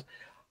on that.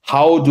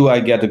 How do I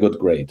get a good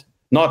grade?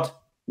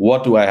 Not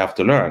what do I have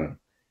to learn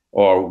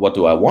or what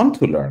do I want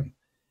to learn?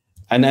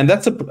 And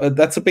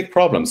that's a big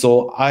problem.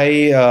 So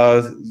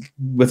I,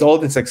 with all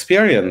this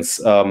experience,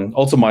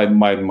 also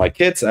my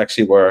kids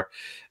actually were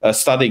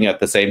studying at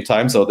the same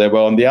time, so they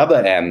were on the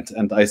other end,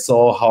 and I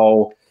saw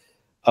how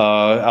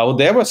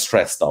they were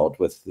stressed out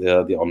with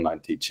the online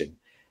teaching.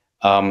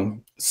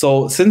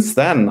 So since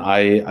then,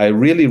 I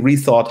really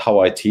rethought how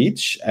I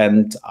teach,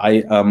 and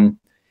I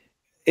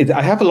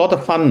have a lot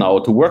of fun now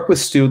to work with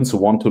students who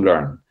want to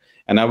learn,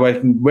 and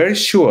I'm very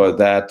sure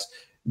that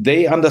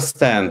they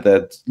understand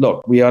that,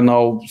 look, we are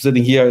now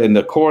sitting here in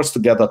the course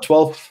together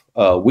 12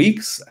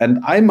 weeks, and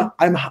I'm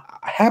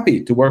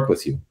happy to work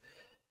with you.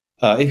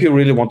 If you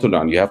really want to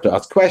learn, you have to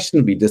ask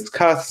questions, we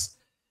discuss,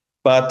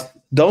 but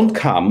don't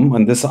come,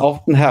 and this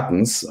often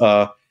happens,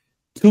 2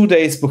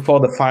 days before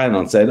the final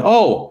and say,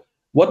 oh,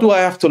 what do I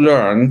have to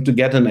learn to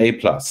get an A+?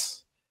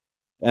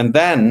 And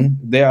then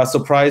they are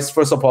surprised,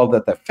 first of all,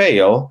 that they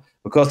fail,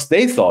 because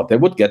they thought they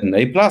would get an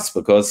A+,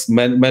 because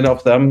many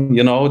of them,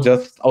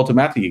 just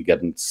automatically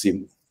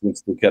seems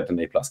to get an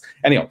A+.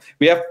 Anyhow,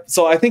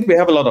 so I think we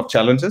have a lot of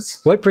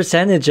challenges. What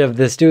percentage of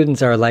the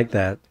students are like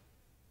that?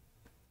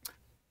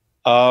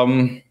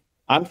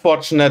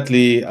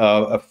 Unfortunately,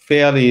 a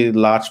fairly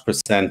large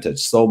percentage.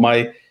 So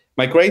my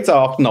grades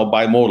are often now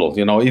bimodal.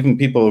 Even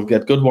people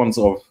get good ones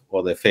or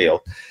they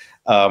fail.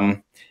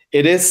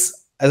 It is,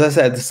 as I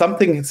said,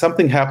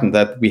 something happened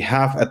that we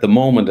have at the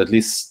moment, at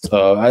least.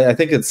 I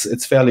think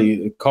it's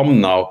fairly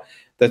common now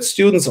that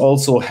students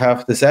also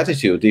have this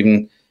attitude,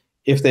 even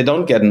if they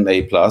don't get an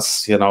A+.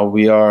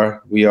 We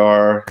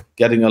are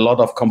getting a lot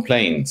of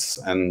complaints,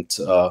 and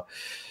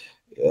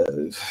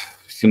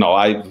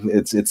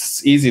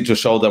it's easy to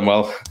show them,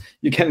 well,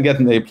 you can get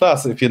an A+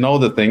 if you know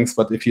the things,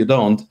 but if you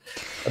don't,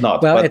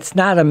 not. Well, it's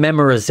not a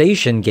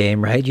memorization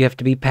game, right? You have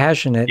to be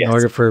passionate in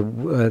order for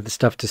the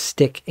stuff to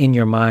stick in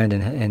your mind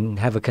and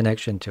have a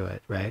connection to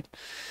it, right?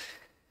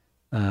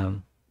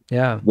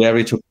 Yeah.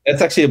 Very true.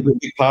 That's actually a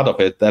big part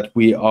of it, that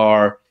we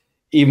are,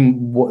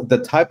 even the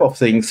type of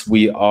things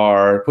we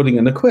are putting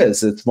in a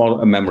quiz, it's more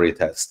a memory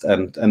test.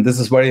 And this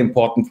is very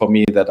important for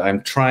me, that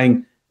I'm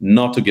trying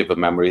not to give a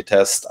memory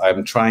test.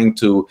 I'm trying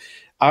to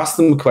ask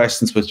them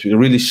questions which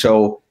really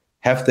show,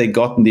 have they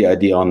gotten the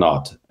idea or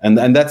not?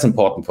 And that's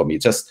important for me.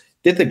 Just,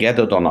 did they get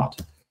it or not?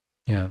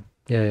 Yeah.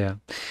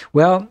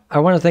 Well, I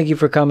want to thank you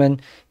for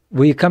coming.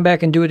 Will you come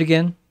back and do it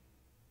again?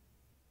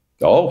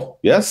 Oh,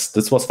 yes.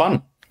 This was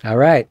fun. All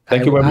right.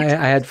 Thank you very much.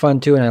 I had fun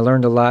too, and I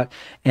learned a lot.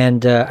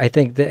 And I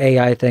think the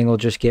AI thing will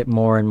just get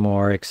more and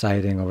more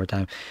exciting over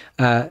time.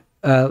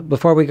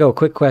 Before we go,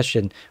 quick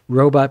question.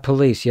 Robot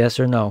police,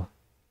 yes or no?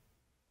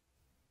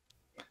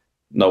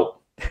 No.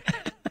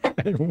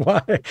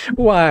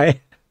 Why?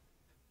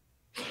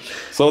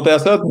 So there are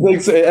certain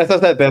things, as I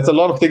said, there's a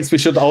lot of things we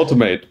should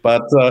automate,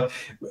 but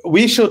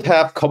we should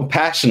have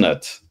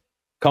compassionate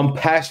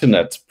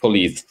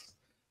policing.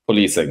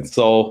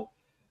 So,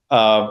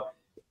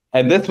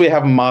 and this we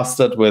haven't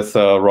mastered with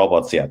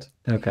robots yet.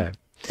 Okay.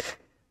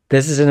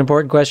 This is an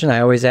important question. I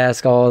always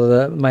ask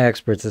all my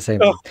experts the same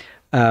thing.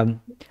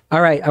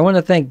 All right. I want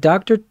to thank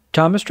Dr.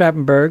 Thomas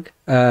Trappenberg,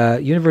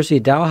 University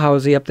of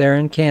Dalhousie up there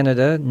in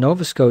Canada,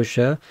 Nova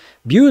Scotia.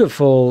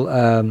 Beautiful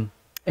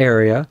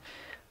area.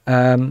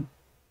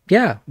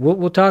 Yeah,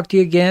 we'll talk to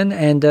you again,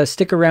 and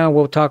stick around.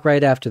 We'll talk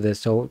right after this.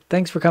 So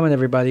thanks for coming,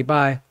 everybody.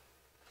 Bye.